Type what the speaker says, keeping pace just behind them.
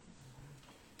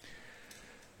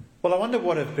Well, I wonder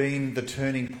what have been the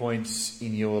turning points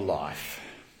in your life.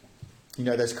 You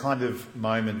know, those kind of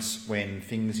moments when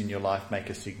things in your life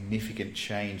make a significant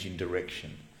change in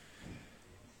direction.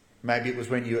 Maybe it was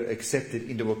when you were accepted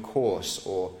into a course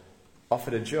or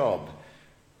offered a job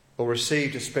or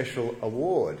received a special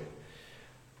award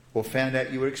or found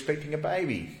out you were expecting a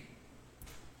baby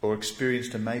or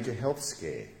experienced a major health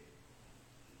scare.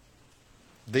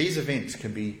 These events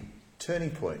can be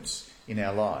turning points in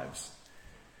our lives.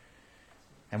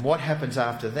 And what happens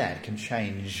after that can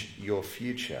change your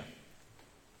future.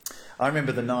 I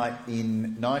remember the night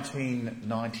in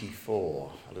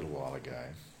 1994, a little while ago.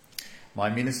 My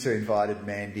minister invited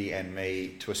Mandy and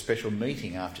me to a special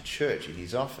meeting after church in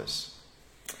his office.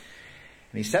 And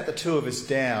he sat the two of us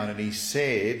down and he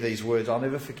said these words I'll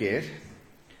never forget.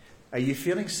 "Are you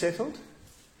feeling settled?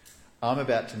 I'm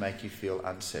about to make you feel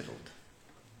unsettled."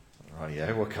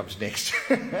 Rightio, what comes next?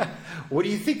 What do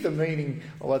you think the meaning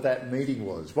of what that meeting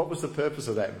was? What was the purpose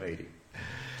of that meeting?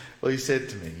 Well, he said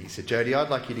to me, "Jody, I'd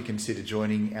like you to consider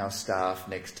joining our staff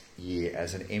next year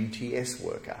as an MTS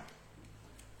worker."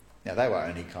 Now, they were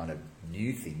only kind of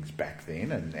new things back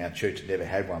then, and our church had never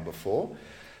had one before.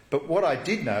 But what I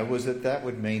did know was that that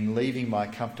would mean leaving my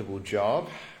comfortable job,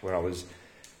 where I was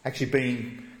actually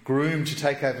being groomed to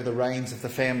take over the reins of the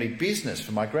family business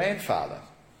from my grandfather.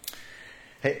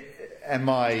 And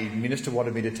my minister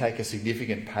wanted me to take a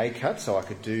significant pay cut so I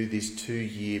could do this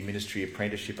 2-year ministry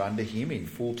apprenticeship under him in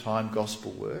full-time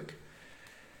gospel work.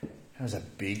 That was a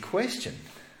big question.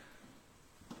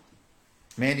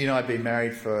 Mandy and I had been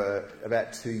married for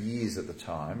about 2 years at the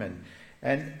time,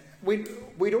 and we'd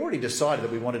already decided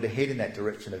that we wanted to head in that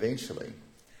direction eventually.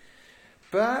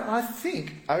 But I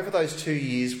think over those 2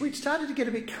 years, we'd started to get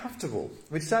a bit comfortable.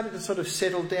 We'd started to sort of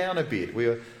settle down a bit. We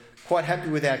were quite happy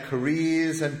with our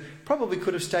careers and probably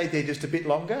could have stayed there just a bit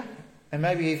longer, and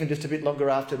maybe even just a bit longer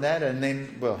after that, and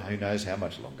then, well, who knows how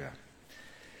much longer.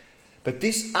 But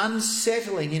this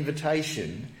unsettling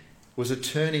invitation was a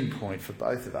turning point for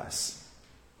both of us.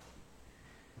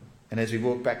 And as we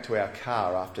walked back to our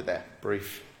car after that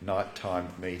brief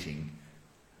nighttime meeting,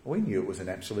 we knew it was an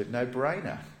absolute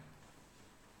no-brainer.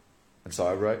 And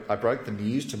so I broke the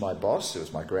news to my boss, it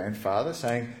was my grandfather,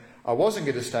 saying I wasn't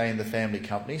going to stay in the family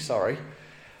company, sorry,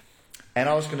 and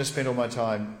I was going to spend all my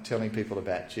time telling people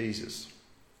about Jesus.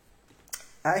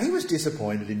 He was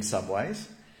disappointed in some ways,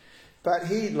 but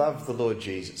he loved the Lord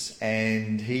Jesus,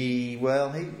 and he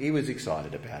was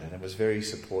excited about it and was very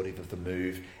supportive of the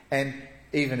move, and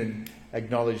even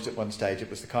acknowledged at one stage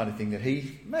it was the kind of thing that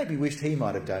he maybe wished he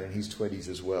might have done in his 20s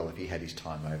as well if he had his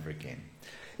time over again.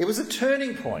 It was a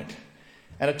turning point,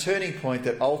 and a turning point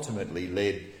that ultimately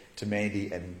led to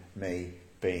Mandy and me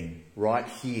being right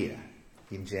here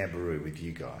in Jamberoo with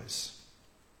you guys.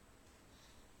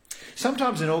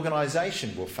 Sometimes an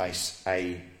organisation will face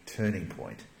a turning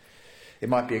point. It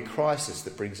might be a crisis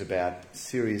that brings about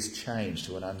serious change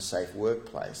to an unsafe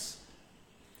workplace.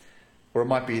 Or it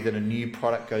might be that a new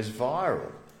product goes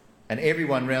viral and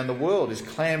everyone around the world is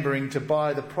clambering to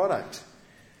buy the product.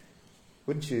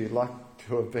 Wouldn't you like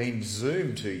to have been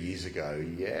Zoom 2 years ago?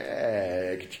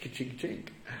 Yeah, chink.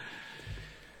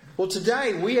 Well,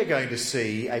 today we are going to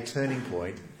see a turning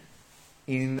point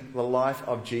in the life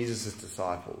of Jesus'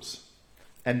 disciples.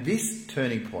 And this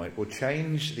turning point will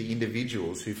change the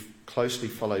individuals who closely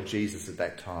followed Jesus at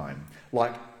that time,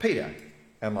 like Peter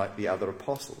and like the other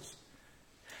apostles.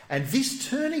 And this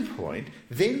turning point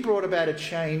then brought about a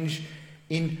change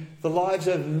in the lives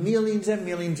of millions and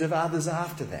millions of others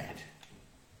after that.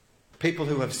 People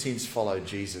who have since followed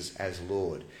Jesus as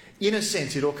Lord. In a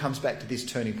sense, it all comes back to this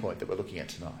turning point that we're looking at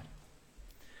tonight.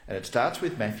 And it starts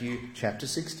with Matthew chapter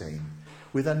 16,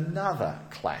 with another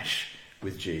clash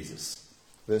with Jesus.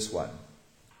 Verse 1.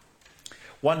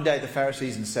 One day the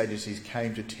Pharisees and Sadducees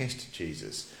came to test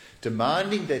Jesus,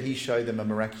 demanding that he show them a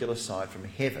miraculous sign from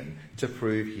heaven to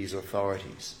prove his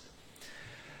authorities.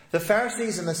 The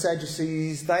Pharisees and the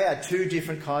Sadducees, they are two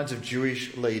different kinds of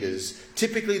Jewish leaders.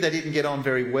 Typically they didn't get on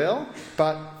very well,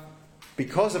 but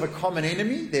because of a common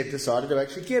enemy, they've decided to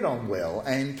actually get on well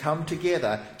and come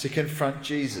together to confront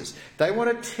Jesus. They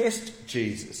want to test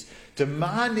Jesus,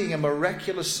 demanding a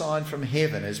miraculous sign from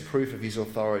heaven as proof of his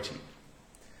authority.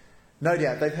 No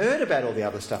doubt they've heard about all the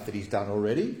other stuff that he's done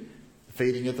already. The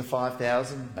feeding of the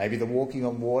 5,000, maybe the walking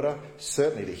on water,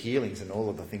 certainly the healings and all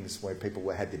of the things where people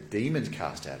had the demons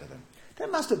cast out of them.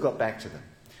 That must have got back to them.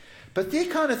 But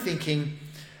they're kind of thinking,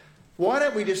 why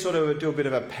don't we just sort of do a bit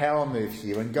of a power move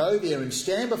here and go there and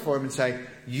stand before him and say,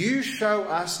 you show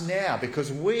us now,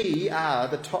 because we are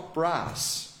the top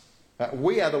brass.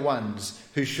 We are the ones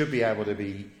who should be able to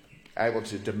be able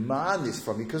to demand this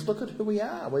from you because look at who we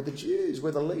are. We're the Jews.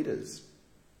 We're the leaders.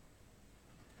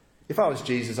 If I was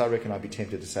Jesus, I reckon I'd be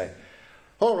tempted to say,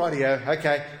 all rightio,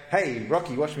 okay, hey,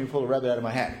 Rocky, watch me pull a rabbit out of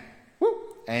my hat. Woo!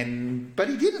 But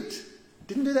he didn't.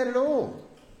 Didn't do that at all.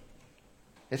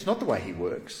 It's not the way he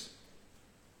works.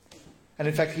 And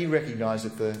in fact, he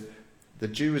recognised that the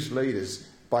Jewish leaders,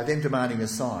 by them demanding a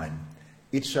sign,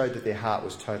 it showed that their heart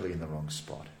was totally in the wrong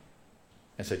spot.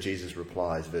 And so Jesus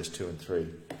replies, verse 2 and 3,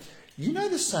 you know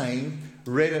the saying,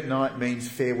 red at night means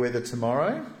fair weather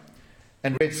tomorrow,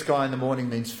 and red sky in the morning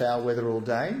means foul weather all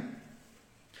day.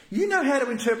 You know how to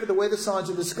interpret the weather signs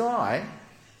of the sky,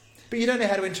 but you don't know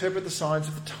how to interpret the signs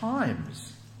of the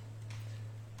times.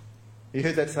 You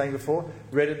heard that saying before?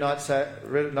 Red at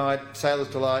night, sailor's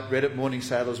delight, red at morning,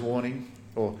 sailor's warning,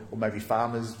 or maybe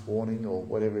farmer's warning, or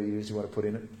whatever it is you want to put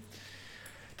in it.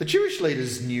 The Jewish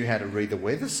leaders knew how to read the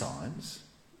weather signs,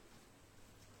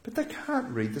 but they can't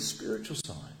read the spiritual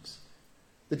signs.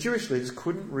 The Jewish leaders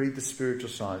couldn't read the spiritual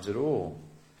signs at all.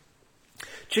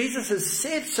 Jesus has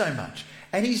said so much,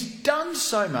 and he's done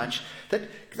so much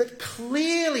that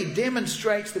clearly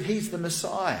demonstrates that he's the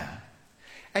Messiah.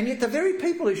 And yet the very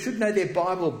people who should know their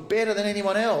Bible better than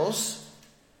anyone else,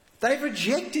 they've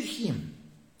rejected him.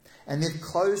 And they've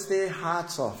closed their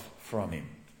hearts off from him.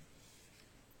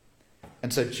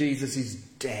 And so Jesus is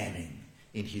damning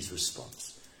in his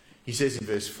response. He says in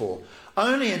verse 4,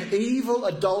 only an evil,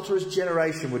 adulterous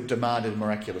generation would demand a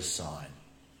miraculous sign.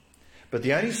 But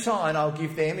the only sign I'll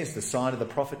give them is the sign of the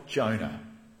prophet Jonah.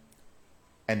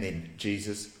 And then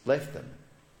Jesus left them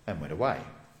and went away.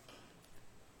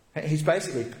 He's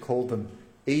basically called them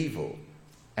evil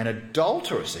and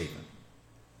adulterous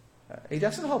even. He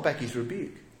doesn't hold back his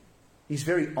rebuke. He's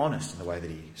very honest in the way that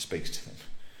he speaks to them.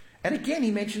 And again,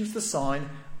 he mentions the sign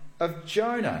of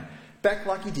Jonah, back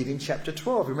like he did in chapter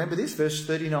 12. Remember this, verse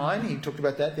 39, he talked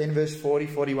about that. Then verse 40,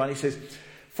 41, he says,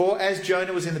 for as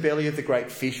Jonah was in the belly of the great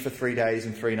fish for 3 days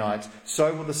and 3 nights,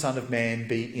 so will the Son of Man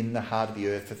be in the heart of the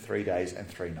earth for 3 days and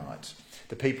 3 nights.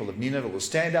 The people of Nineveh will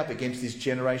stand up against this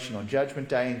generation on Judgment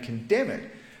Day and condemn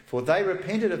it, for they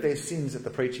repented of their sins at the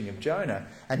preaching of Jonah,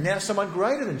 and now someone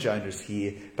greater than Jonah is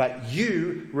here, but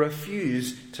you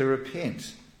refuse to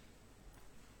repent.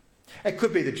 It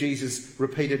could be that Jesus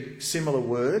repeated similar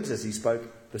words as he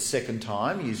spoke the second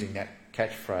time, using that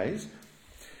catchphrase.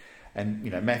 And,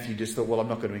 Matthew just thought, well, I'm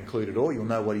not going to include it all. You'll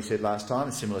know what he said last time,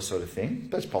 a similar sort of thing.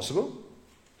 That's possible.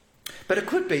 But it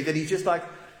could be that he's just like,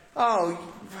 oh,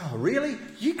 really?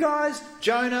 You guys,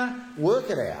 Jonah, work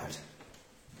it out.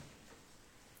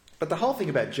 But the whole thing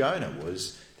about Jonah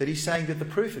was that he's saying that the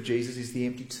proof of Jesus is the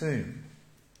empty tomb.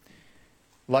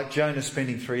 Like Jonah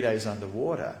spending 3 days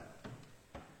underwater,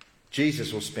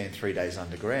 Jesus will spend 3 days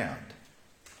underground.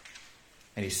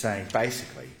 And he's saying,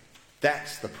 basically,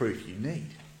 that's the proof you need.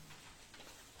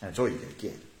 And it's all you're going to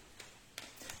get.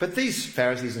 But these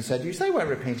Pharisees and Sadducees, they won't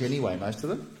repent anyway, most of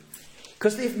them.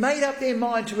 Because they've made up their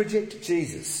mind to reject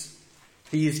Jesus.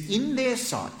 He is in their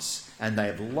sights, and they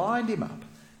have lined him up,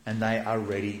 and they are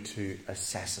ready to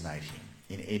assassinate him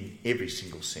in every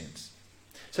single sense.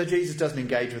 So Jesus doesn't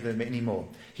engage with them anymore.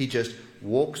 He just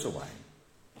walks away.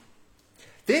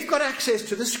 They've got access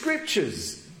to the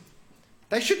scriptures.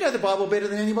 They should know the Bible better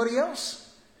than anybody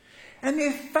else. And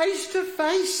they're face to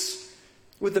face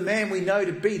with the man we know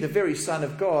to be the very Son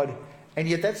of God, and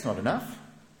yet that's not enough.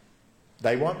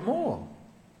 They want more,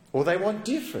 or they want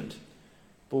different.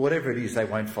 But whatever it is, they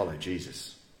won't follow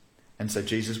Jesus. And so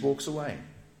Jesus walks away.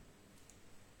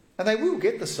 And they will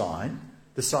get the sign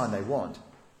they want,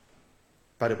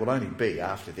 but it will only be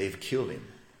after they've killed him.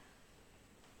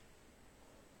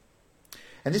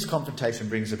 And this confrontation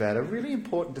brings about a really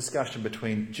important discussion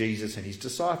between Jesus and his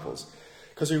disciples.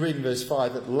 Because we read in verse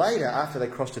 5 that later, after they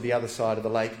crossed to the other side of the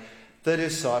lake, the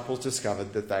disciples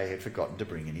discovered that they had forgotten to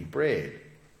bring any bread.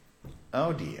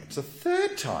 Oh dear, it's the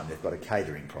third time they've got a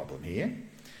catering problem here.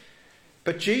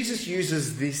 But Jesus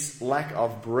uses this lack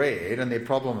of bread and their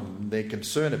problem and their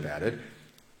concern about it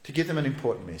to give them an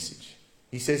important message.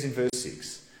 He says in verse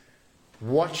 6,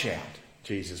 watch out,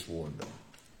 Jesus warned them.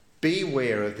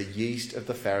 Beware of the yeast of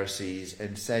the Pharisees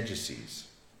and Sadducees.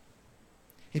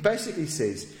 He basically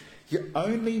says, you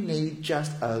only need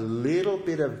just a little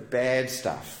bit of bad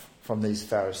stuff from these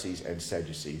Pharisees and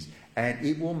Sadducees, and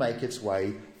it will make its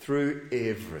way through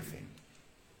everything.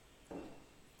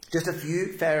 Just a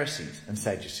few Pharisees and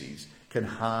Sadducees can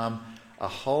harm a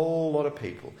whole lot of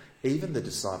people, even the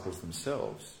disciples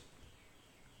themselves.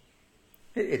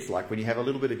 It's like when you have a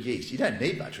little bit of yeast. You don't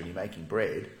need much when you're making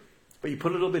bread, but you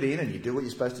put a little bit in and you do what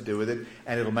you're supposed to do with it,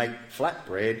 and it'll make flat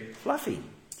bread fluffy.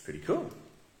 It's pretty cool.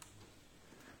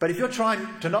 But if you're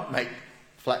trying to not make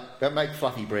don't make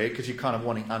fluffy bread because you're kind of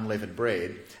wanting unleavened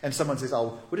bread, and someone says,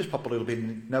 oh, we'll just pop a little bit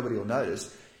and nobody will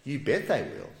notice, you bet they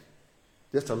will.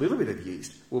 Just a little bit of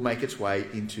yeast will make its way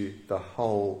into the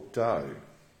whole dough.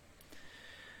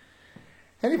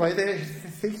 Anyway, they're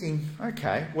thinking,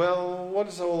 okay, well, what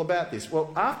is all about this?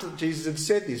 Well, after Jesus had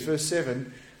said this, verse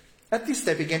 7, at this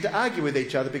they began to argue with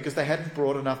each other because they hadn't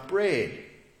brought enough bread.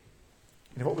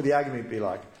 And what would the argument be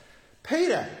like?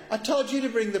 Peter, I told you to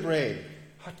bring the bread.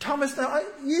 Oh, Thomas, no,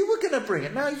 you were going to bring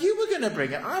it. No, you were going to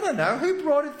bring it. I don't know. Who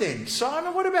brought it then?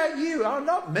 Simon, what about you? Oh,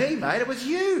 not me, mate. It was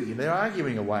you. You know, they're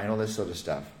arguing away and all this sort of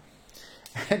stuff.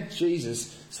 And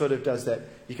Jesus sort of does that.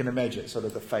 You can imagine sort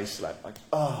of the face slap, like,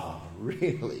 oh,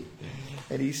 really?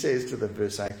 And he says to them,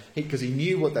 verse 8, because he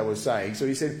knew what they were saying, so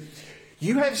he said,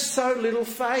 you have so little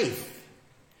faith.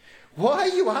 Why are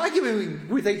you arguing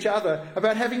with each other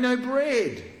about having no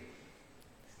bread?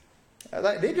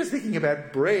 They're just thinking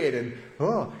about bread and,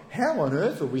 oh, how on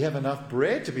earth will we have enough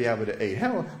bread to be able to eat?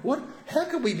 How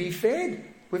can we be fed?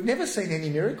 We've never seen any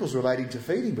miracles relating to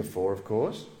feeding before, of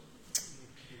course.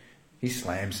 He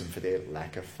slams them for their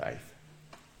lack of faith.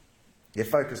 They're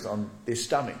focused on their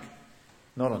stomach,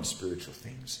 not on spiritual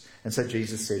things. And so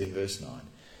Jesus said in verse 9,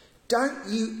 don't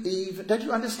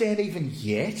you understand even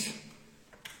yet?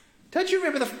 Don't you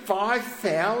remember the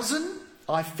 5,000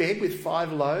 I fed with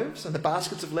 5 loaves and the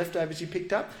baskets of leftovers you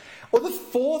picked up? Or the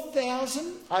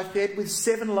 4,000 I fed with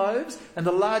 7 loaves and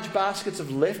the large baskets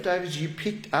of leftovers you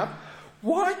picked up?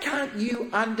 Why can't you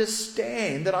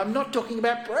understand that I'm not talking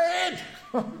about bread?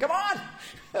 Come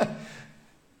on!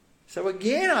 So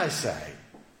again I say,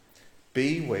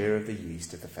 beware of the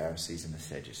yeast of the Pharisees and the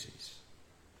Sadducees.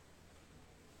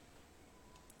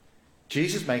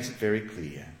 Jesus makes it very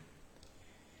clear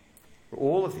for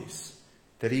all of this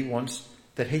that he wants,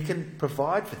 that he can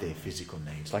provide for their physical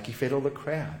needs, like he fed all the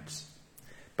crowds.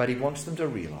 But he wants them to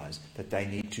realise that they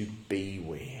need to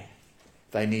beware.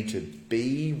 They need to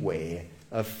beware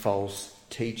of false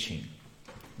teaching.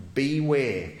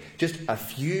 Beware. Just a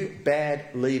few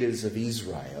bad leaders of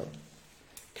Israel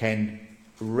can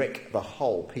wreck the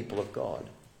whole people of God.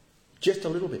 Just a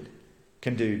little bit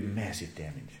can do massive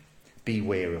damage.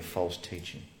 Beware of false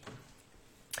teaching.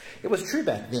 It was true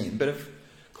back then, but of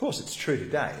course it's true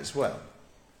today as well.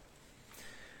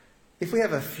 If we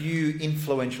have a few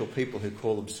influential people who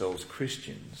call themselves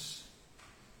Christians,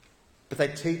 but they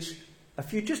teach a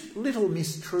few just little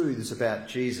mistruths about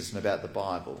Jesus and about the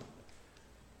Bible,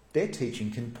 their teaching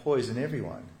can poison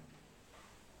everyone.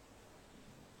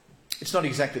 It's not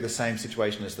exactly the same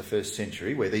situation as the first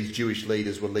century, where these Jewish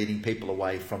leaders were leading people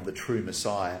away from the true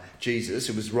Messiah, Jesus,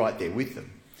 who was right there with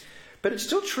them. But it's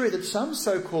still true that some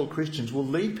so-called Christians will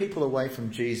lead people away from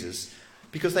Jesus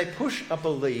because they push a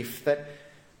belief that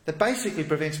basically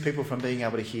prevents people from being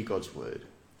able to hear God's word.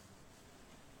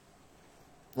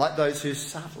 Like those who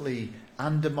subtly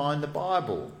undermine the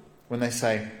Bible when they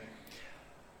say,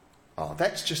 oh,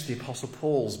 that's just the Apostle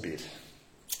Paul's bit.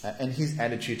 And his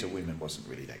attitude to women wasn't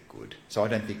really that good. So I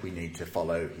don't think we need to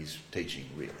follow his teaching,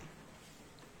 really.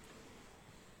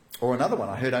 Or another one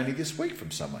I heard only this week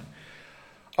from someone.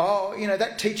 Oh, you know,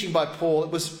 that teaching by Paul, it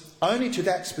was only to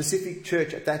that specific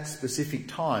church at that specific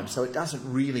time, so it doesn't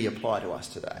really apply to us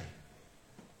today.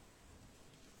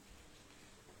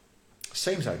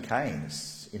 Seems okay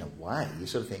in a way. You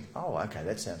sort of think, oh, okay,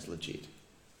 that sounds legit.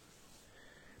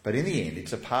 But in the end,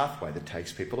 it's a pathway that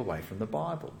takes people away from the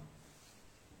Bible.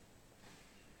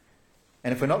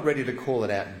 And if we're not ready to call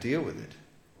it out and deal with it,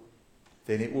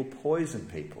 then it will poison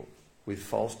people with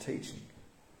false teaching.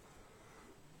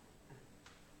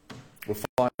 Well,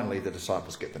 finally, the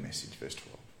disciples get the message, verse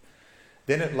 12.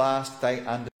 Then at last they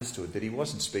understood that he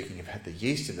wasn't speaking about the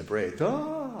yeast in the bread,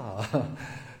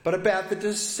 but about the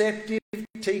deceptive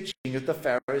teaching of the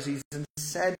Pharisees and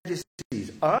Sadducees.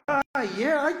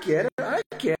 Yeah, I get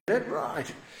it,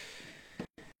 right.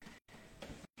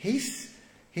 He's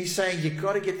saying you've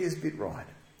got to get this bit right.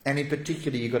 And in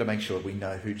particular, you've got to make sure we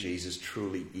know who Jesus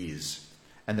truly is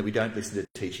and that we don't listen to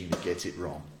teaching that gets it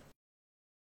wrong.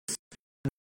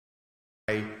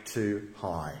 Too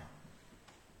high.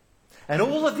 And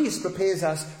all of this prepares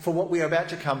us for what we are about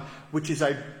to come, which is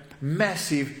a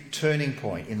massive turning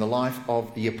point in the life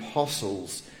of the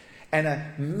apostles and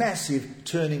a massive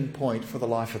turning point for the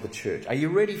life of the church. Are you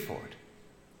ready for it?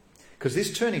 Because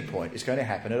this turning point is going to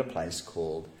happen at a place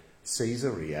called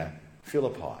Caesarea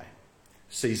Philippi.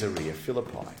 Caesarea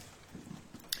Philippi.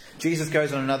 Jesus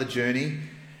goes on another journey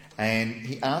and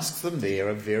he asks them there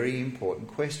a very important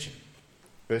question.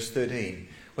 Verse 13,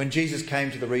 when Jesus came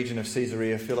to the region of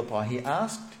Caesarea Philippi, he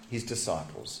asked his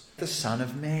disciples, "The Son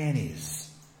of Man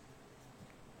is?"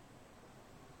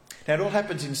 Now, it all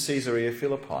happens in Caesarea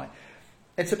Philippi.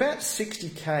 It's about 60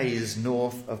 k's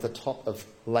north of the top of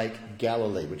Lake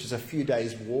Galilee, which is a few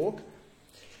days' walk.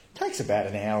 It takes about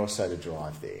an hour or so to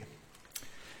drive there.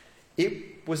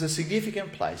 It was a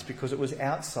significant place because it was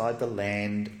outside the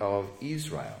land of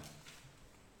Israel.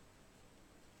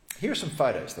 Here are some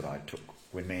photos that I took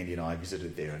when Mandy and I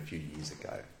visited there a few years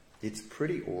ago. It's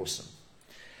pretty awesome.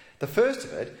 The first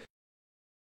of it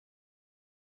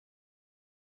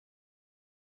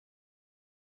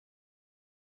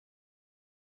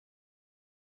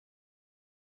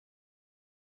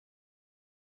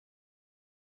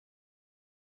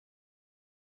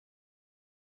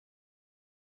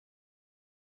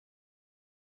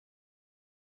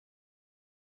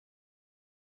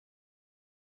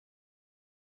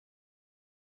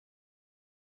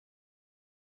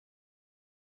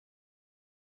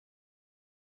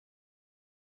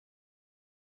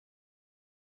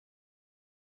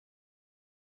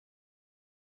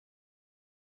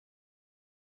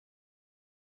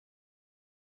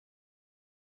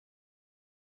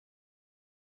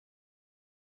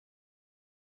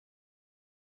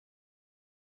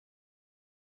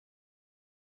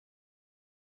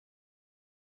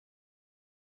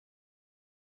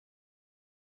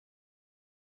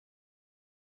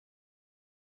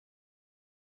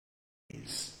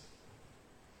is.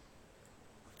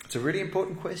 It's a really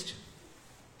important question.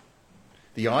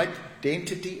 The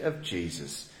identity of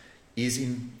Jesus is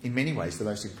in many ways the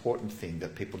most important thing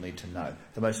that people need to know.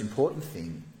 The most important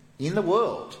thing in the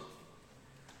world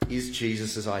is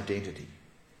Jesus' identity.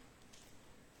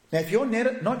 Now, if you're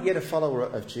not yet a follower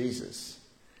of Jesus,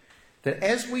 then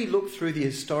as we look through the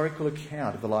historical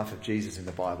account of the life of Jesus in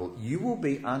the Bible, you will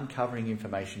be uncovering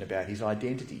information about his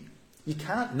identity. You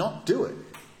can't not do it.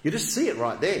 You just see it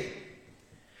right there.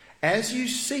 As you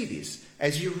see this,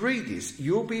 as you read this,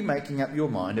 you'll be making up your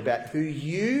mind about who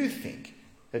you think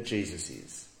that Jesus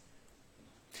is.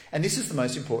 And this is the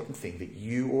most important thing that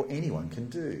you or anyone can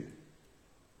do.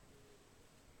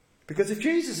 Because if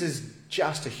Jesus is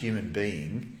just a human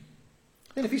being,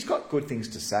 then if he's got good things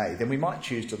to say, then we might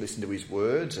choose to listen to his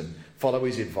words and follow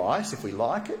his advice if we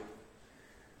like it.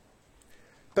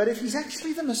 But if he's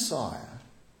actually the Messiah,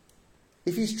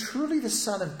 if he's truly the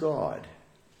Son of God,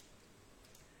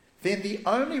 then the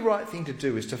only right thing to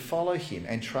do is to follow him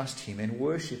and trust him and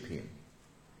worship him.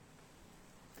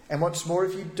 And what's more,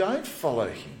 if you don't follow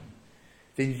him,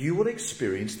 then you will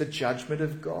experience the judgment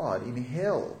of God in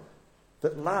hell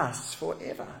that lasts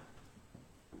forever.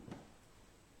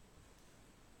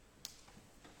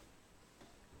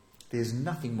 There's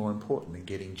nothing more important than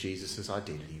getting Jesus'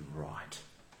 identity right.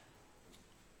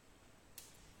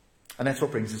 And that's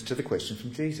what brings us to the question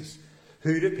from Jesus.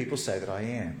 Who do people say that I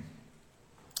am?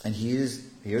 And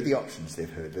here are the options they've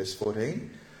heard. Verse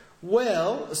 14.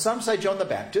 Well, some say John the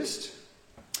Baptist,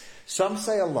 some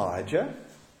say Elijah,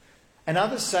 and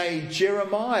others say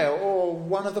Jeremiah or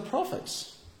one of the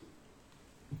prophets.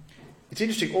 It's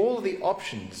interesting, all of the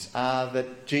options are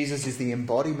that Jesus is the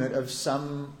embodiment of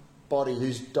somebody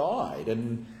who's died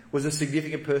and was a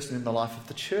significant person in the life of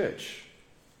the church.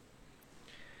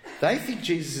 They think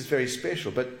Jesus is very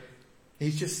special, but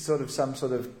he's just some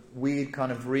sort of weird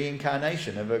kind of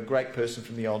reincarnation of a great person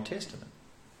from the Old Testament.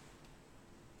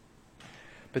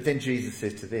 But then Jesus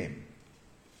says to them,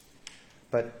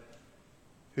 but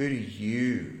who do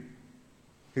you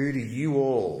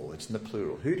all, it's in the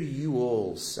plural, who do you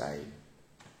all say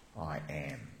I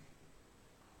am?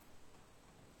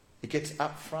 It gets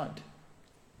up front.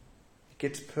 It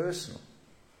gets personal.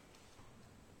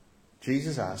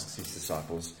 Jesus asks his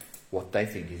disciples what they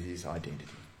think is his identity.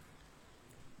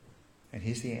 And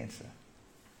here's the answer.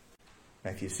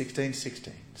 Matthew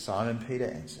 16:16. Simon Peter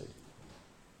answered,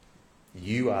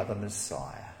 you are the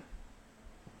Messiah,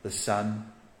 the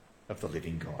Son of the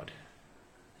living God.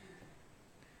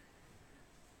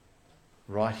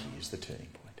 Right here is the turning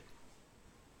point.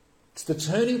 It's the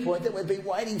turning point that we've been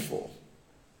waiting for.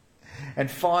 And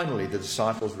finally, the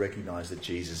disciples recognise that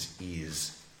Jesus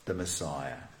is the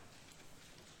Messiah.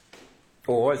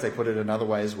 Or, as they put it another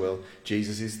way as well,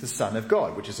 Jesus is the Son of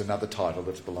God, which is another title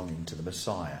that's belonging to the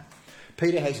Messiah.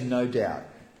 Peter has no doubt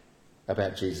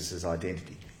about Jesus'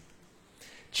 identity.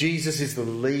 Jesus is the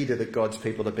leader that God's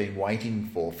people have been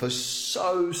waiting for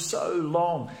so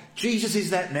long. Jesus is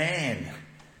that man.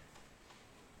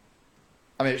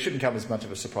 I mean, it shouldn't come as much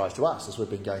of a surprise to us as we've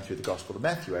been going through the Gospel of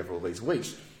Matthew over all these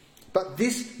weeks. But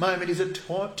this moment is a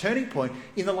turning point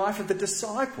in the life of the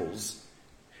disciples,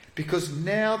 because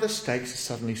now the stakes are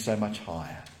suddenly so much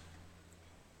higher.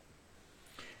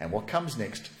 And what comes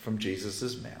next from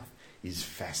Jesus' mouth is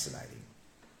fascinating.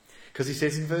 Because he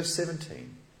says in verse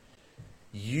 17,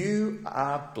 you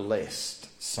are blessed,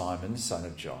 Simon, son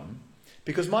of John,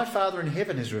 because my Father in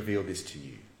heaven has revealed this to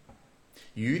you.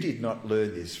 You did not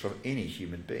learn this from any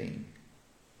human being.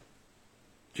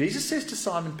 Jesus says to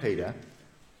Simon Peter,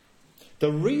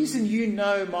 the reason you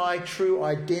know my true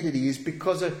identity is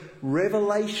because a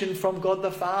revelation from God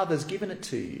the Father has given it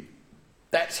to you.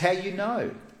 That's how you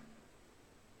know.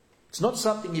 It's not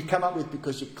something you've come up with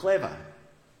because you're clever.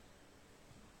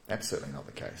 That's certainly not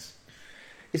the case.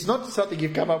 It's not something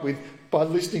you've come up with by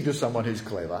listening to someone who's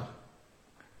clever.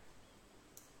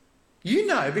 You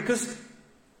know because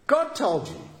God told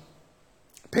you.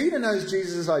 Peter knows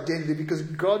Jesus' identity because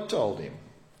God told him.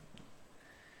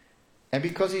 And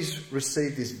because he's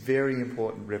received this very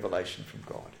important revelation from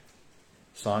God,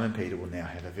 Simon Peter will now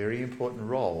have a very important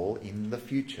role in the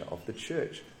future of the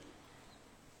church.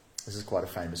 This is quite a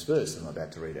famous verse that I'm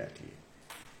about to read out to you.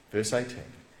 Verse 18.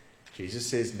 Jesus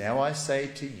says, now I say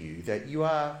to you that you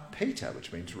are Peter,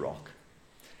 which means rock.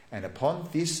 And upon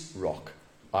this rock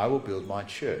I will build my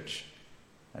church,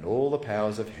 and all the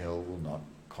powers of hell will not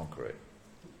conquer it.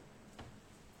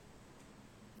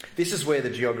 This is where the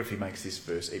geography makes this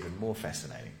verse even more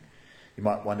fascinating. You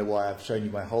might wonder why I've shown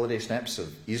you my holiday snaps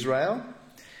of Israel.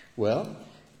 Well,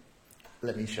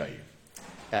 let me show you.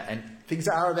 And things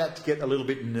are about to get a little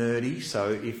bit nerdy,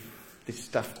 so if this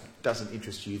stuff doesn't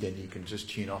interest you, then you can just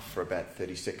tune off for about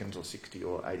 30 seconds or 60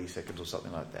 or 80 seconds or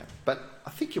something like that. But I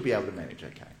think you'll be able to manage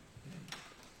okay.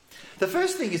 The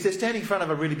first thing is they're standing in front of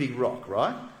a really big rock,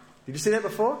 right? Did you see that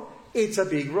before? It's a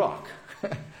big rock.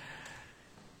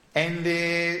 And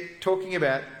they're talking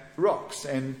about rocks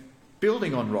and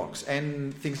building on rocks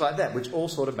and things like that, which all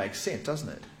sort of makes sense, doesn't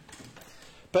it?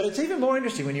 But it's even more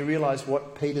interesting when you realise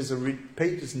what Peter's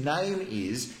name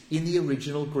is in the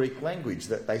original Greek language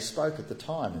that they spoke at the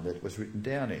time and that it was written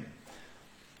down in.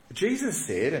 Jesus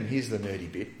said, and here's the nerdy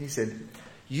bit, he said,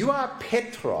 you are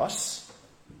Petros,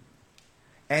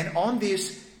 and on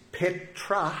this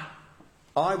Petra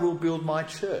I will build my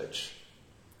church.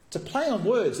 It's a play on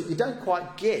words that you don't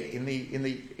quite get in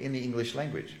the English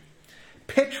language.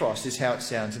 Petros is how it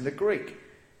sounds in the Greek.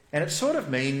 And it sort of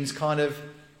means kind of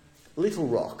little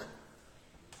rock.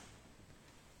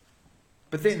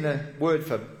 But then the word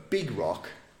for big rock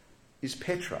is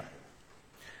Petra.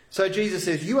 So Jesus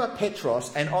says, you are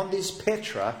Petros, and on this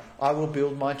Petra I will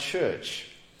build my church.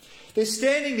 They're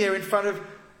standing there in front of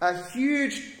a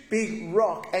huge big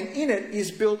rock, and in it is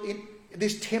built in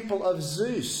this temple of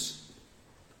Zeus,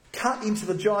 cut into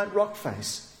the giant rock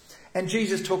face. And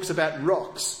Jesus talks about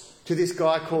rocks to this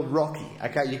guy called Rocky.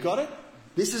 Okay, you got it?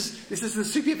 This is the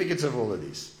significance of all of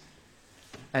this.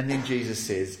 And then Jesus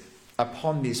says,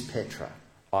 upon this Petra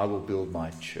I will build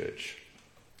my church.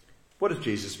 What does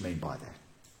Jesus mean by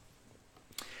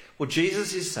that? Well,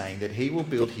 Jesus is saying that he will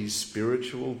build his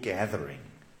spiritual gathering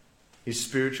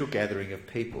of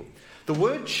people. The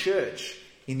word church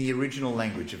in the original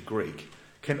language of Greek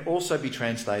can also be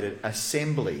translated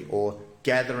assembly or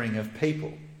gathering of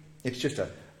people. It's just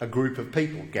a group of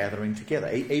people gathering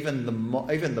together. Even the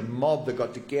mob that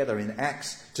got together in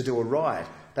Acts to do a riot,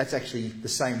 that's actually the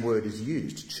same word is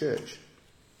used, church.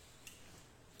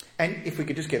 And if we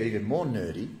could just get even more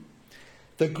nerdy,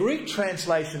 the Greek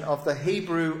translation of the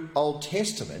Hebrew Old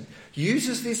Testament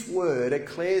uses this word,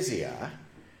 ecclesia,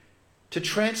 to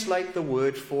translate the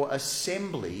word for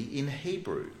assembly in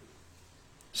Hebrew.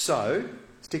 So,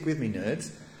 stick with me,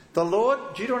 nerds. The Lord,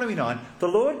 Deuteronomy 9, the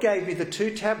Lord gave me the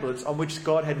 2 tablets on which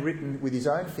God had written with his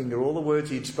own finger all the words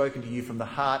he had spoken to you from the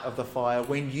heart of the fire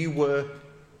when you were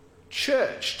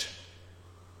churched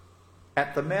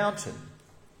at the mountain,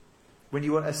 when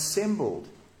you were assembled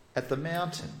at the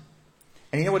mountain.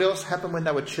 And you know what else happened when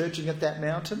they were churching at that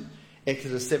mountain?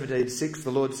 Exodus 17:6,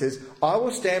 the Lord says, I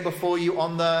will stand before you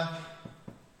on the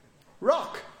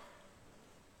rock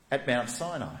at Mount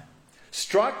Sinai.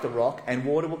 Strike the rock and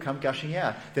water will come gushing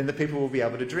out. Then the people will be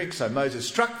able to drink. So Moses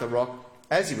struck the rock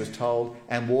as he was told,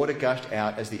 and water gushed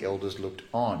out as the elders looked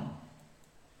on.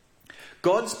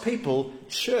 God's people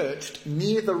churched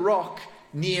near the rock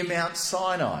near Mount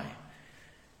Sinai.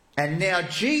 And now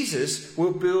Jesus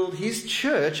will build his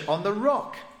church on the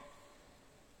rock.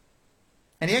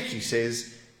 And he actually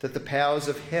says that the powers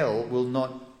of hell will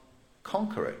not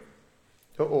conquer it.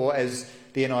 Or as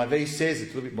the NIV says,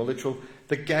 it's a little bit more literal,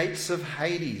 the gates of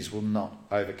Hades will not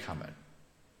overcome it.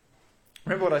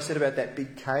 Remember what I said about that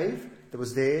big cave that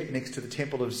was there next to the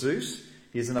temple of Zeus?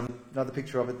 Here's another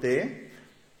picture of it there.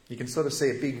 You can sort of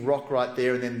see a big rock right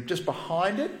there, and then just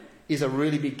behind it is a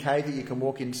really big cave that you can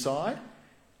walk inside.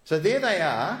 So there they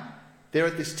are. They're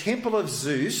at this temple of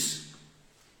Zeus.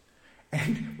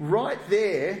 And right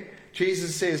there,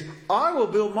 Jesus says, I will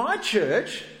build my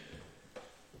church.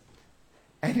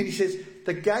 And he says,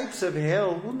 the gates of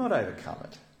hell will not overcome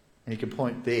it. And he can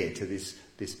point there to this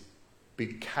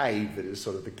big cave that is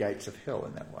sort of the gates of hell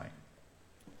in that way.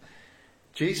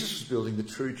 Jesus was building the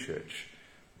true church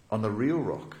on the real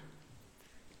rock.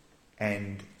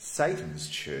 And Satan's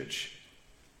church,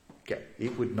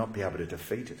 it would not be able to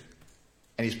defeat it.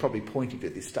 And he's probably pointing to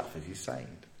this stuff as he's saying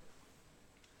it.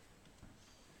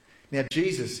 Now,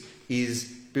 Jesus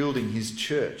is building his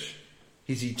church,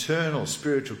 his eternal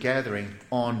spiritual gathering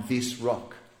on this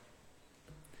rock.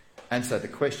 And so the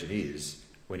question is,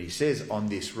 when he says, on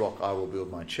this rock I will build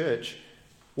my church,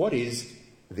 what is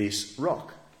this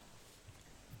rock?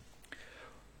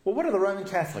 Well, what do the Roman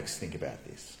Catholics think about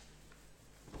this?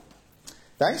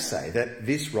 They say that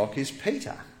this rock is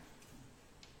Peter.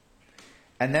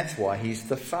 And that's why he's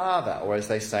the father, or as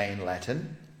they say in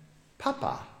Latin,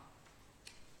 Papa,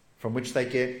 from which they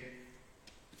get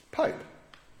Pope.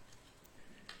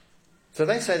 So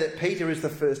they say that Peter is the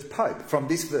first Pope from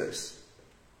this verse.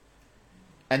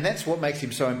 And that's what makes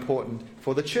him so important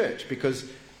for the church, because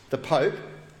the Pope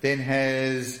then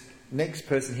has next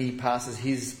person, he passes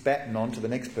his baton on to the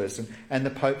next person, and the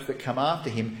popes that come after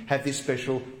him have this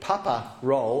special Papa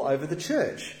role over the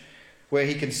church, where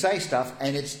he can say stuff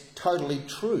and it's totally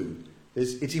true.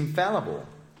 It's infallible.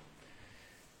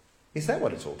 Is that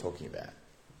what it's all talking about?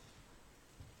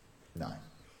 No.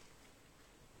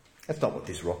 That's not what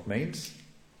this rock means.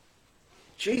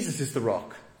 Jesus is the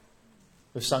rock.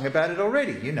 We've sung about it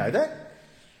already. You know that.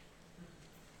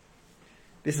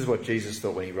 This is what Jesus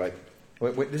thought when he wrote.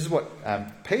 This is what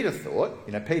Peter thought.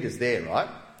 You know, Peter's there, right?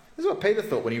 This is what Peter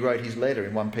thought when he wrote his letter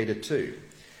in 1 Peter 2.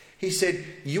 He said,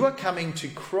 you are coming to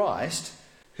Christ,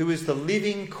 who is the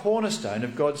living cornerstone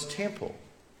of God's temple.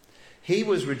 He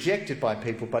was rejected by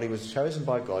people, but he was chosen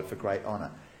by God for great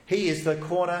honour. He is the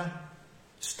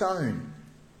cornerstone.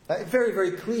 Very,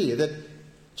 very clear that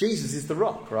Jesus is the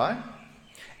rock, right?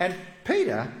 And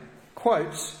Peter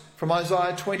quotes from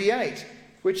Isaiah 28,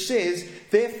 which says,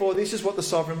 therefore, this is what the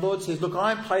sovereign Lord says, look,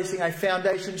 I am placing a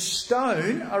foundation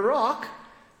stone, a rock,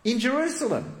 in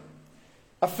Jerusalem.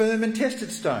 A firm and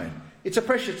tested stone. It's a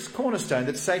precious cornerstone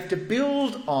that's safe to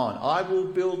build on. I will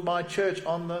build my church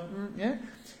on the...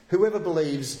 Whoever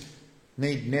believes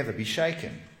need never be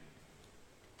shaken.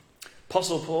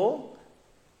 Apostle Paul,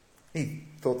 he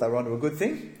thought they were onto a good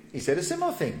thing. He said a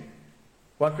similar thing.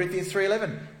 1 Corinthians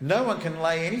 3:11. No one can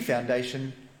lay any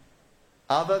foundation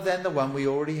other than the one we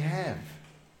already have.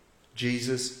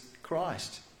 Jesus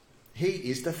Christ. He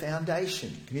is the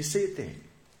foundation. Can you see it there?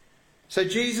 So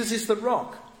Jesus is the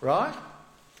rock, right?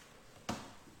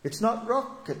 It's not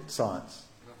rocket science.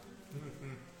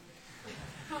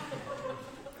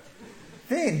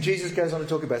 Then Jesus goes on to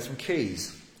talk about some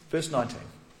keys. Verse 19.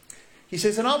 He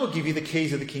says, and I will give you the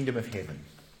keys of the kingdom of heaven.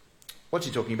 What's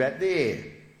he talking about there?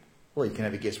 Well, you can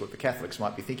have a guess what the Catholics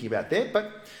might be thinking about there, but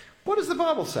what does the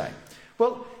Bible say?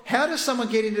 Well, how does someone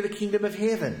get into the kingdom of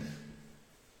heaven?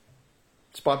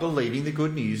 It's by believing the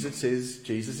good news that says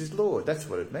Jesus is Lord. That's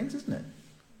what it means, isn't it?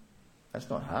 That's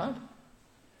not hard.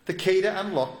 The key to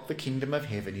unlock the kingdom of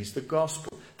heaven is the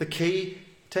gospel. The key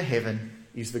to heaven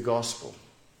is the gospel.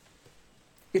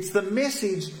 It's the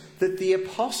message that the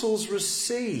apostles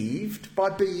received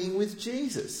by being with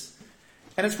Jesus.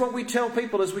 And it's what we tell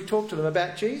people as we talk to them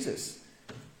about Jesus.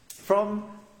 From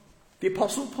the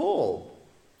Apostle Paul,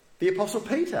 the Apostle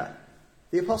Peter,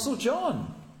 the Apostle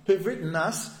John, who've written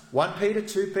us 1 Peter,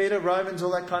 2 Peter, Romans,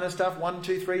 all that kind of stuff, 1,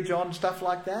 2, 3 John, stuff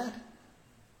like that.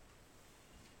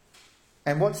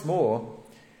 And what's more,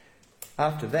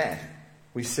 after that,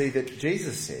 we see that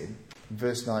Jesus said, in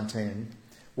verse 19,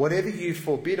 whatever you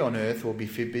forbid on earth will be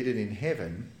forbidden in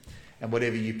heaven, and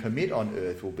whatever you permit on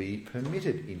earth will be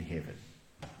permitted in heaven.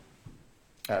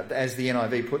 As the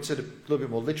NIV puts it a little bit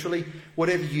more literally,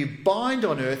 whatever you bind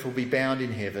on earth will be bound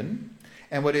in heaven,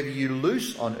 and whatever you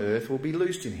loose on earth will be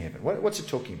loosed in heaven. What's it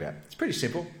talking about? It's pretty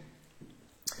simple.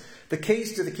 The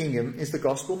keys to the kingdom is the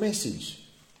gospel message.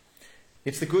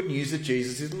 It's the good news that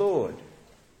Jesus is Lord.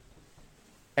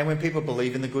 And when people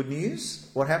believe in the good news,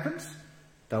 what happens?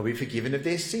 They'll be forgiven of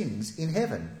their sins in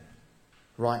heaven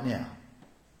right now.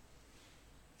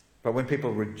 But when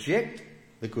people reject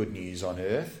the good news on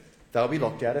earth, they'll be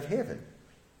locked out of heaven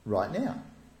right now.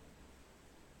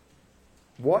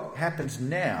 What happens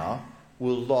now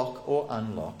will lock or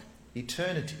unlock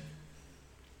eternity.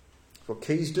 That's what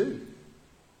keys do.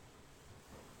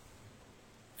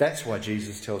 That's why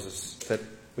Jesus tells us that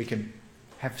we can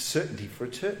have certainty for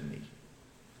eternity.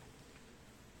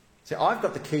 See, I've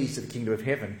got the keys to the kingdom of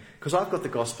heaven because I've got the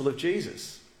gospel of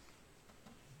Jesus.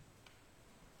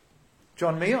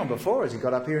 John Meon before, as he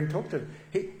got up here and talked to him,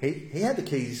 he had the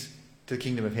keys to the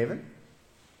kingdom of heaven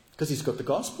because he's got the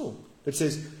gospel that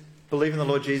says Believe in the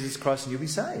Lord Jesus Christ and you'll be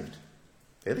saved.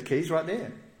 They're the keys right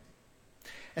there.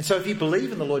 And so if you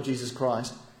believe in the Lord Jesus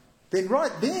Christ, then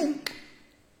right then,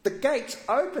 the gate's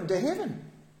open to heaven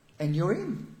and you're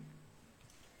in.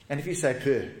 And if you say,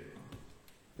 "Puh,"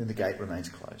 then the gate remains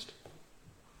closed.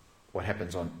 What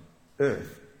happens on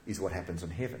earth is what happens in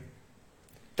heaven.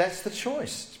 That's the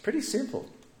choice. It's pretty simple.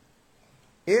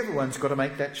 Everyone's got to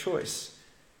make that choice.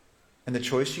 And the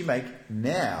choice you make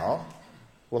now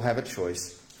will have a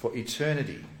choice for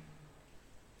eternity.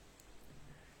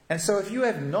 And so if you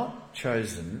have not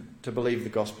chosen to believe the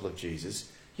gospel of Jesus,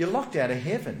 you're locked out of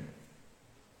heaven,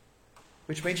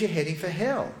 which means you're heading for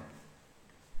hell.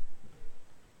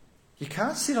 You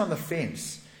can't sit on the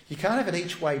fence. You can't have an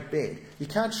each-way bet. You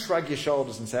can't shrug your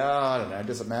shoulders and say, "Oh, I don't know,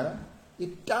 does it matter?"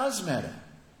 It does matter.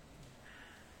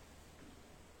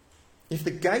 If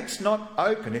the gate's not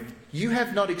open, if you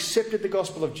have not accepted the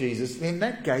gospel of Jesus, then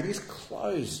that gate is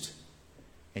closed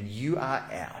and you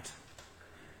are out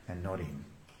and not in.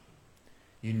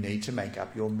 You need to make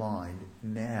up your mind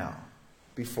now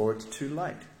before it's too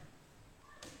late.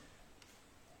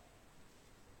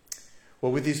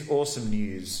 Well, with this awesome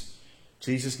news,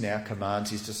 Jesus now commands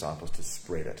his disciples to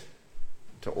spread it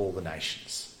to all the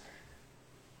nations.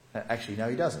 Actually, no,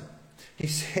 he doesn't. He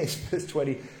says, verse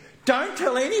 20, "Don't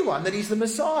tell anyone that he's the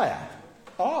Messiah."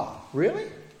 Oh,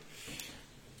 really?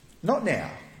 Not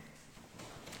now.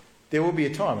 There will be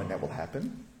a time when that will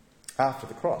happen, after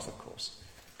the cross, of course.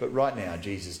 But right now,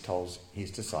 Jesus tells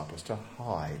his disciples to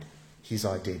hide his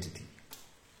identity.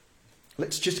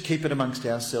 Let's just keep it amongst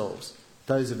ourselves.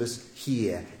 Those of us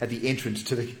here at the entrance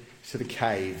to the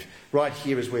cave, right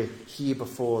here as we're here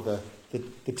before the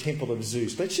temple of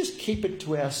Zeus. Let's just keep it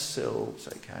to ourselves,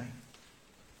 okay?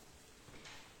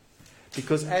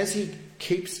 Because as he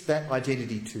keeps that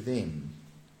identity to them,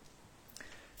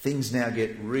 things now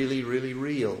get really, really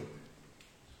real.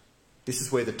 This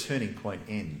is where the turning point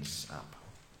ends up.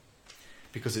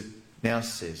 Because it now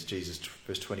says, Jesus,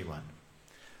 verse 21,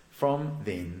 "From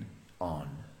then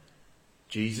on,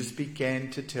 Jesus began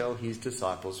to tell his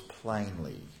disciples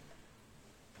plainly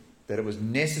that it was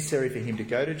necessary for him to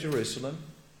go to Jerusalem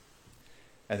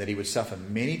and that he would suffer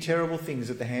many terrible things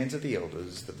at the hands of the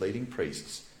elders, the leading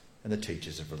priests, and the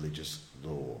teachers of religious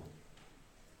law.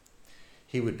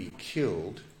 He would be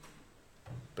killed,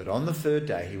 but on the third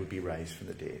day he would be raised from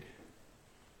the dead."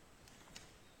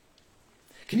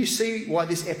 Can you see why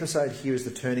this episode here is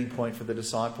the turning point for the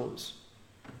disciples?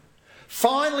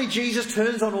 Finally, Jesus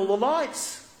turns on all the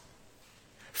lights.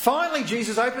 Finally,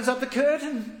 Jesus opens up the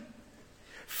curtain.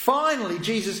 Finally,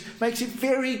 Jesus makes it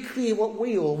very clear what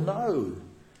we all know.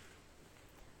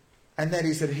 And that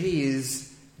is that he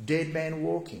is dead man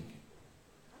walking.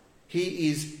 He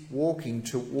is walking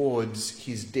towards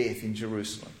his death in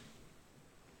Jerusalem.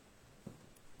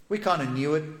 We kind of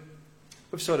knew it.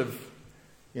 We've sort of,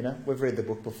 we've read the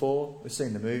book before. We've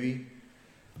seen the movie.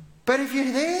 But if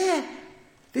you're there,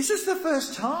 this is the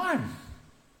first time.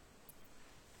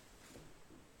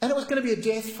 And it was going to be a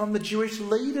death from the Jewish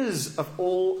leaders of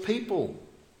all people.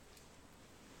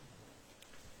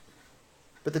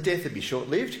 But the death would be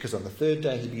short-lived because on the third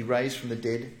day he'd be raised from the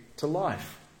dead to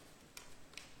life.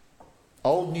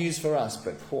 Old news for us,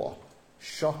 but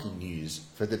shocking news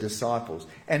for the disciples.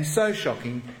 And so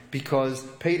shocking because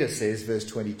Peter says, verse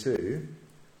 22,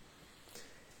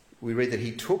 we read that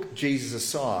he took Jesus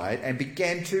aside and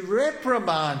began to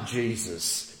reprimand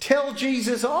Jesus. Tell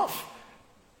Jesus off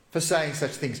for saying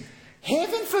such things.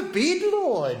 "Heaven forbid,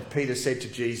 Lord," Peter said to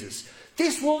Jesus.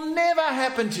 "This will never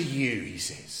happen to you," he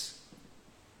says.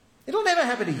 "It'll never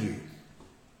happen to you."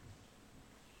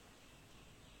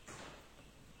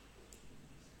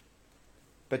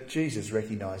 But Jesus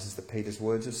recognises that Peter's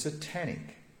words are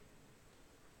satanic.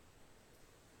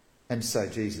 And so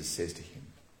Jesus says to him,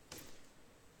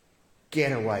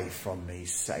 "Get away from me,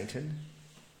 Satan.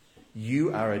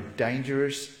 You are a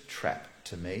dangerous trap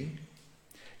to me.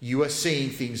 You are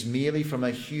seeing things merely from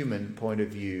a human point of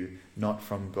view, not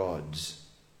from God's."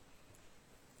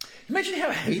 Imagine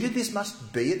how heated this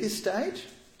must be at this stage.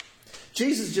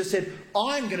 Jesus just said,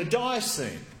 "I'm going to die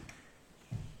soon."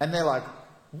 And they're like,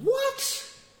 "What?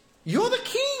 You're the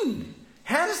king.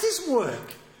 How does this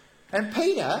work?" And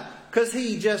Peter, because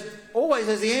he just always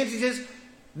has the answer, he says,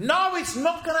 "No, it's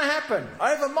not going to happen.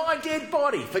 Over my dead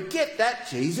body. Forget that,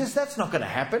 Jesus. That's not going to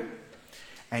happen."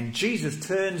 And Jesus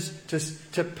turns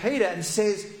to Peter and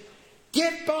says,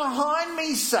 "Get behind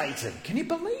me, Satan." Can you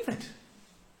believe it?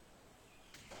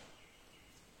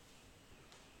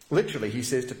 Literally, he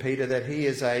says to Peter that he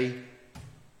is a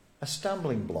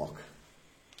stumbling block.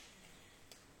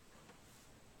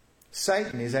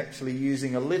 Satan is actually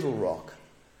using a little rock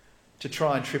to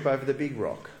try and trip over the big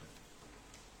rock.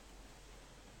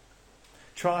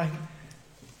 trying,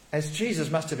 as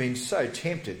Jesus must have been so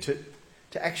tempted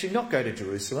to actually not go to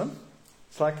Jerusalem.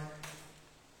 It's like,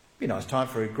 it's time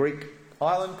for a Greek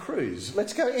island cruise.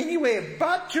 Let's go anywhere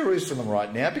but Jerusalem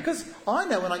right now, because I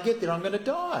know when I get there I'm going to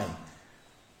die.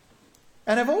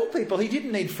 And of all people, he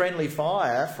didn't need friendly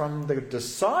fire from the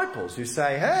disciples who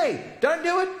say, hey, don't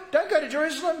do it, don't go to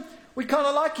Jerusalem. We kind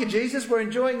of like you, Jesus, we're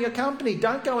enjoying your company.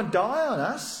 Don't go and die on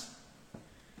us.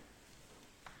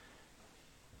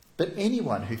 But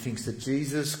anyone who thinks that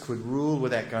Jesus could rule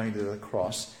without going to the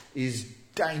cross is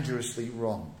dangerously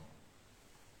wrong.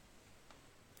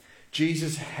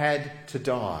 Jesus had to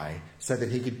die so that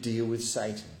he could deal with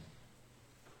Satan.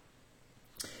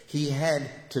 He had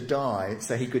to die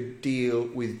so he could deal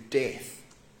with death.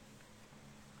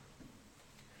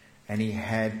 And he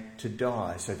had to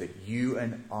die so that you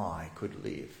and I could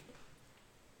live.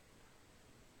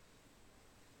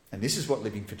 And this is what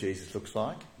living for Jesus looks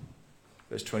like.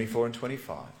 Verse 24 and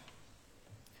 25.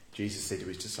 Jesus said to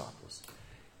his disciples,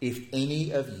 if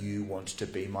any of you wants to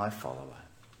be my follower,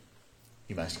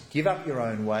 you must give up your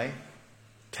own way,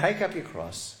 take up your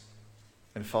cross,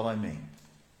 and follow me.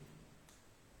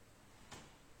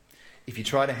 If you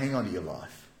try to hang on to your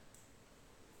life,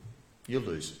 you'll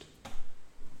lose it.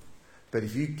 But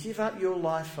if you give up your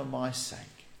life for my sake,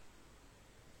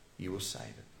 you will save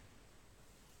it.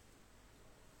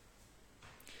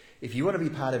 If you want to be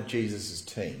part of Jesus'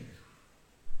 team,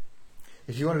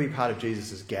 if you want to be part of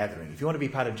Jesus' gathering, if you want to be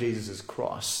part of Jesus'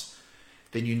 cross,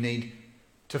 then you need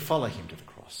to follow him to the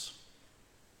cross.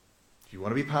 If you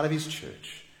want to be part of his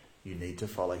church, you need to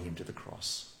follow him to the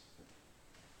cross.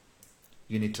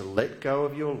 You need to let go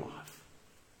of your life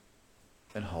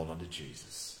and hold on to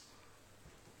Jesus.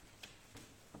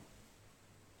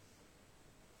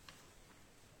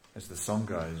 As the song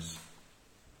goes,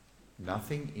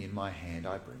 nothing in my hand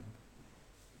I bring.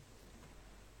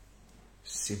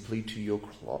 Simply to your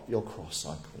cross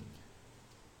I cling.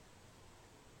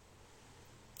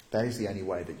 That is the only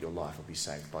way that your life will be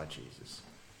saved by Jesus.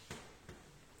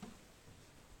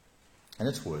 And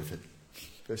it's worth it.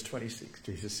 Verse 26,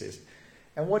 Jesus says,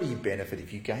 and what do you benefit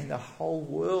if you gain the whole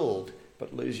world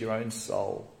but lose your own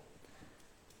soul?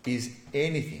 Is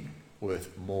anything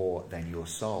worth more than your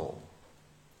soul?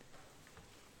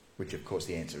 Which, of course,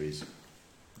 the answer is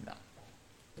no.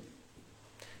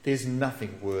 There's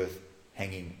nothing worth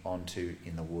hanging onto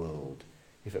in the world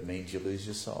if it means you lose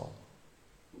your soul.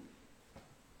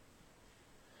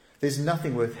 There's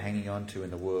nothing worth hanging on to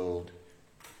in the world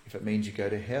if it means you go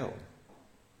to hell.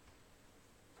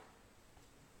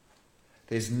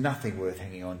 There's nothing worth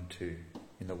hanging on to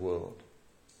in the world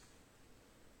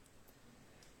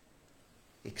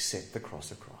except the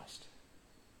cross of Christ.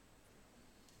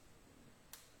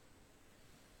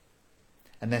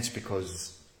 And that's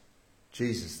because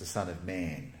Jesus, the Son of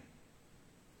Man,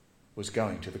 was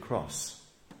going to the cross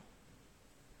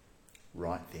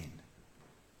right then.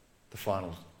 The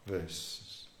final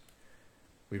verse.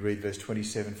 We read verse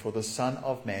 27, for the Son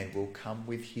of Man will come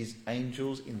with his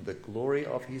angels in the glory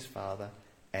of his Father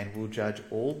and will judge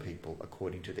all people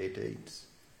according to their deeds.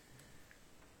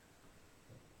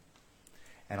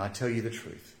 And I tell you the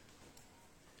truth.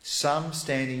 Some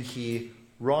standing here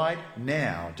right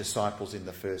now, disciples in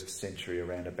the first century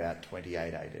around about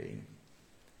 28 AD,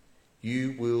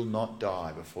 you will not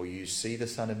die before you see the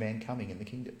Son of Man coming in the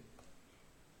kingdom.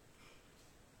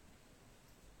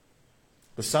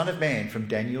 The Son of Man from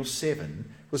Daniel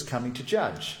 7 was coming to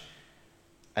judge.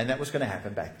 And that was going to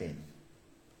happen back then.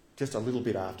 Just a little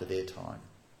bit after their time.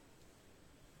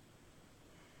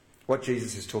 What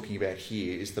Jesus is talking about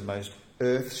here is the most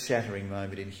earth-shattering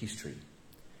moment in history.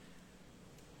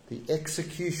 The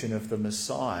execution of the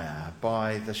Messiah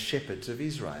by the shepherds of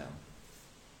Israel.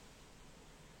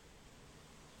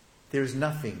 There is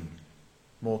nothing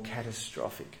more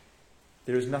catastrophic.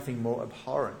 There is nothing more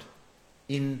abhorrent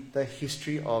in the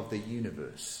history of the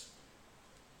universe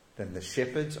than the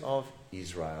shepherds of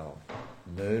Israel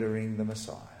murdering the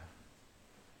Messiah.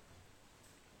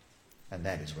 And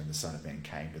that is when the Son of Man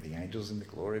came to the angels in the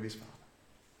glory of his Father.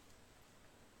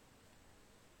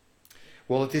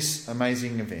 Well, at this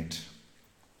amazing event,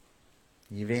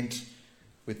 the event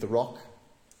with the rock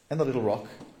and the little rock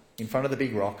in front of the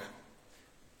big rock,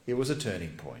 it was a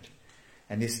turning point.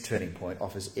 And this turning point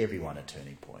offers everyone a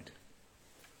turning point.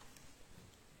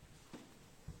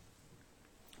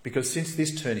 Because since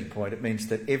this turning point, it means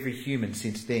that every human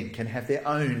since then can have their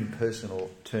own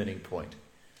personal turning point.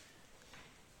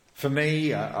 For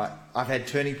me, I've had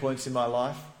turning points in my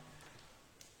life.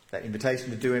 That invitation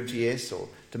to do MTS or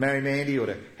to marry Mandy or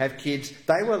to have kids,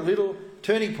 they were little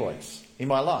turning points in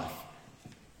my life.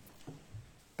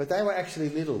 But they were actually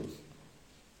little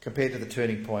compared to the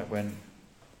turning point when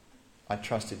I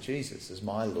trusted Jesus as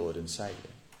my Lord and Saviour.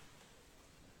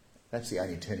 That's the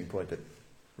only turning point that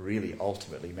really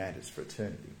ultimately matters for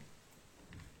eternity.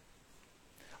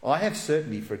 I have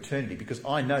certainty for eternity because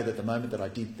I know that the moment that I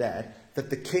did that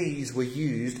the keys were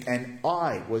used and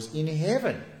I was in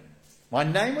heaven. My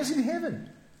name was in heaven.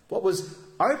 What was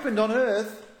opened on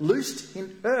earth, loosed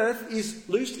in earth, is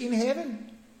loosed in heaven.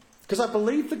 Because I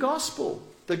believe the gospel,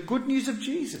 the good news of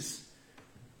Jesus.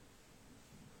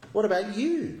 What about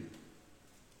you?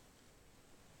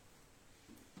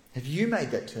 Have you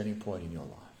made that turning point in your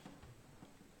life?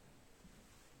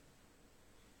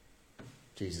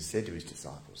 Jesus said to his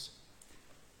disciples,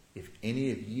 if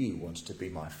any of you wants to be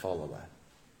my follower,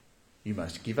 you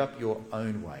must give up your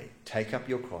own way, take up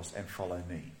your cross and follow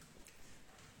me.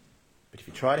 But if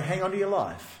you try to hang on to your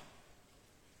life,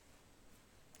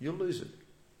 you'll lose it.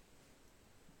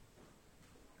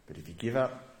 But if you give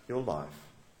up your life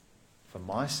for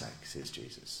my sake, says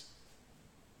Jesus,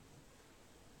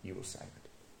 you will save it.